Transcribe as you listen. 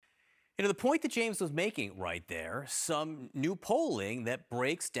The point that James was making right there, some new polling that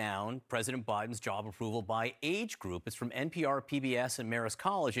breaks down President Biden's job approval by age group. It's from NPR, PBS, and Marist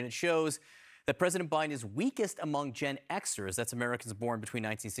College, and it shows that President Biden is weakest among Gen Xers. That's Americans born between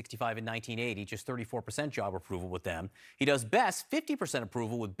 1965 and 1980, just 34% job approval with them. He does best, 50%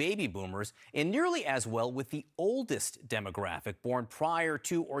 approval with baby boomers, and nearly as well with the oldest demographic, born prior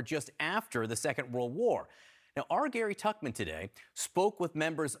to or just after the Second World War. Now, our Gary Tuchman today spoke with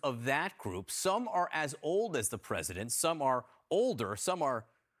members of that group. Some are as old as the president, some are older, some are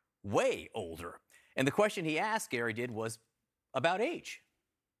way older. And the question he asked, Gary did, was about age.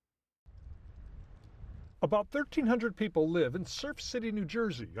 About 1,300 people live in Surf City, New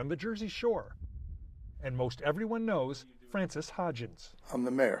Jersey, on the Jersey Shore. And most everyone knows Francis Hodgins. I'm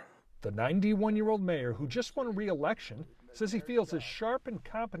the mayor. The 91-year-old mayor who just won re-election says he feels as sharp and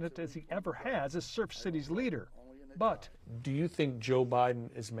competent as he ever has as Surf City's leader. But do you think Joe Biden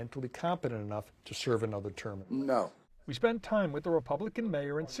is mentally competent enough to serve another term? No. We spent time with the Republican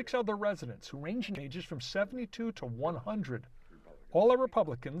mayor and 6 other residents who range in ages from 72 to 100. All are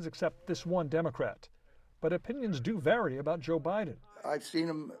Republicans except this one Democrat. But opinions do vary about Joe Biden. I've seen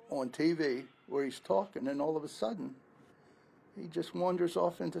him on TV where he's talking, and all of a sudden, he just wanders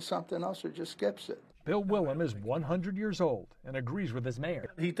off into something else or just skips it. Bill Willem is 100 years old and agrees with his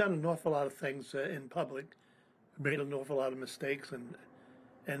mayor. He's done an awful lot of things in public, made an awful lot of mistakes,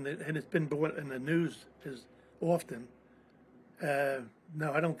 and it's been brought in the news as often.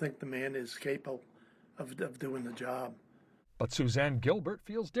 No, I don't think the man is capable of doing the job. But Suzanne Gilbert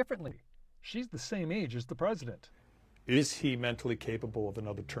feels differently. She's the same age as the president. Is he mentally capable of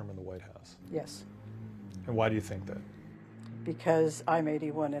another term in the White House? Yes. And why do you think that? Because I'm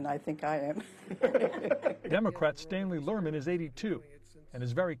 81 and I think I am. Democrat Stanley Lerman is 82 and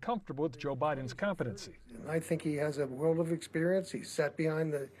is very comfortable with Joe Biden's competency. I think he has a world of experience. He sat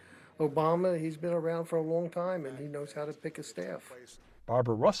behind the Obama. He's been around for a long time, and he knows how to pick a staff.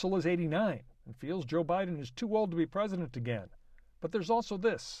 Barbara Russell is 89 and feels Joe Biden is too old to be president again. But there's also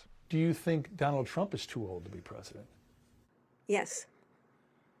this. Do you think Donald Trump is too old to be president? Yes.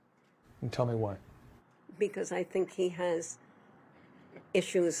 And tell me why. Because I think he has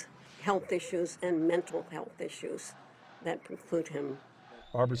issues, health issues, and mental health issues that preclude him.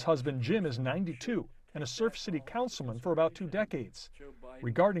 Barbara's husband Jim is 92 and a Surf City councilman for about 2 decades.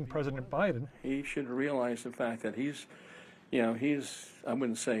 Regarding President Biden, he should realize the fact that he's, I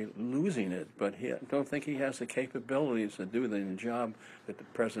wouldn't say losing it, but I don't think he has the capabilities to do the job that the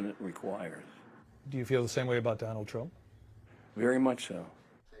president requires. Do you feel the same way about Donald Trump? Very much so.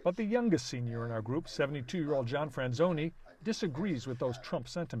 But the youngest senior in our group, 72-year-old John Franzoni, disagrees with those Trump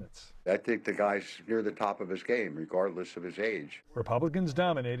sentiments. I think the guy's near the top of his game, regardless of his age. Republicans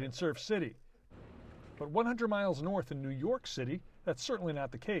dominate in Surf City. But 100 miles north in New York City, that's certainly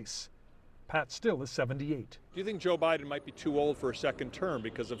not the case. Pat Still is 78. Do you think Joe Biden might be too old for a second term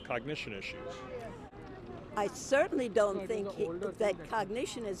because of cognition issues? I certainly don't think that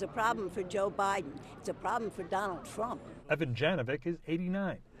cognition is a problem for Joe Biden. It's a problem for Donald Trump. Evan Janovic is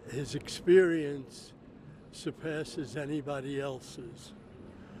 89. His experience surpasses anybody else's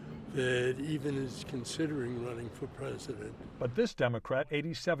that even is considering running for president. But this Democrat,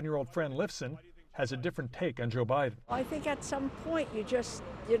 87-year-old Fran Lifson, has a different take on Joe Biden. I think at some point you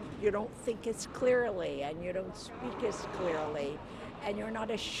don't think as clearly and you don't speak as clearly and you're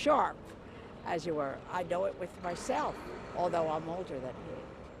not as sharp as you were. I know it with myself, although I'm older than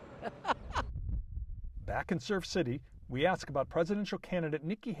you. Back in Surf City, we ask about presidential candidate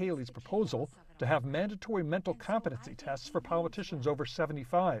Nikki Haley's proposal to have mandatory mental competency tests for politicians over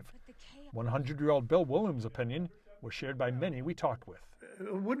 75. 100-year-old Bill Williams' opinion was shared by many we talked with.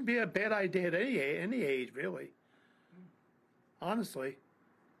 It wouldn't be a bad idea at any age, really. Honestly.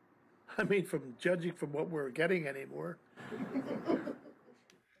 I mean, from judging from what we're getting anymore.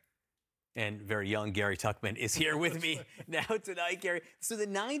 And very young Gary Tuchman is here with me now tonight, Gary. So the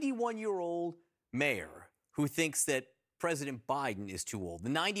 91-year-old mayor who thinks that President Biden is too old, the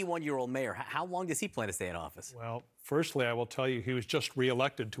 91-year-old mayor, how long does he plan to stay in office? Well, firstly, I will tell you he was just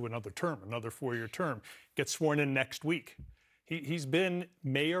reelected to another term, another 4-year term. Gets sworn in next week. He's been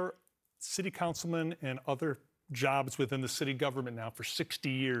mayor, city councilman, and other jobs within the city government now for 60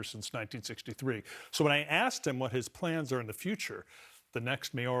 years since 1963. So when I asked him what his plans are in the future, the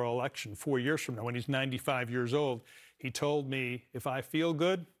next mayoral election 4 years from now, when he's 95 years old, he told me, if I feel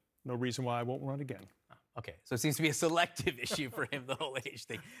good, no reason why I won't run again. Okay, so it seems to be a selective issue for him, the whole age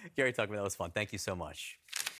thing. Gary Tuchman, that was fun. Thank you so much.